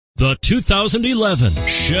The 2011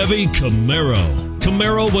 Chevy Camaro.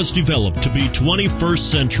 Camaro was developed to be 21st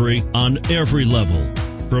century on every level.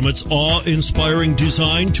 From its awe-inspiring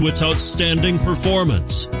design to its outstanding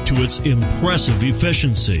performance, to its impressive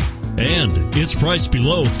efficiency, and it's priced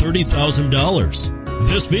below $30,000.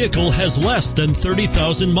 This vehicle has less than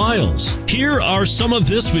 30,000 miles. Here are some of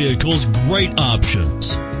this vehicle's great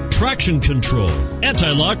options: traction control,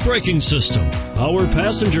 anti-lock braking system, power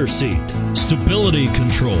passenger seat, stability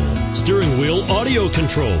control, steering wheel audio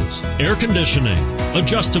controls, air conditioning,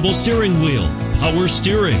 adjustable steering wheel, power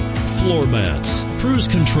steering, floor mats, cruise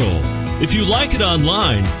control. If you like it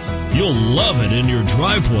online, you'll love it in your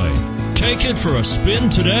driveway. Take it for a spin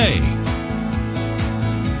today.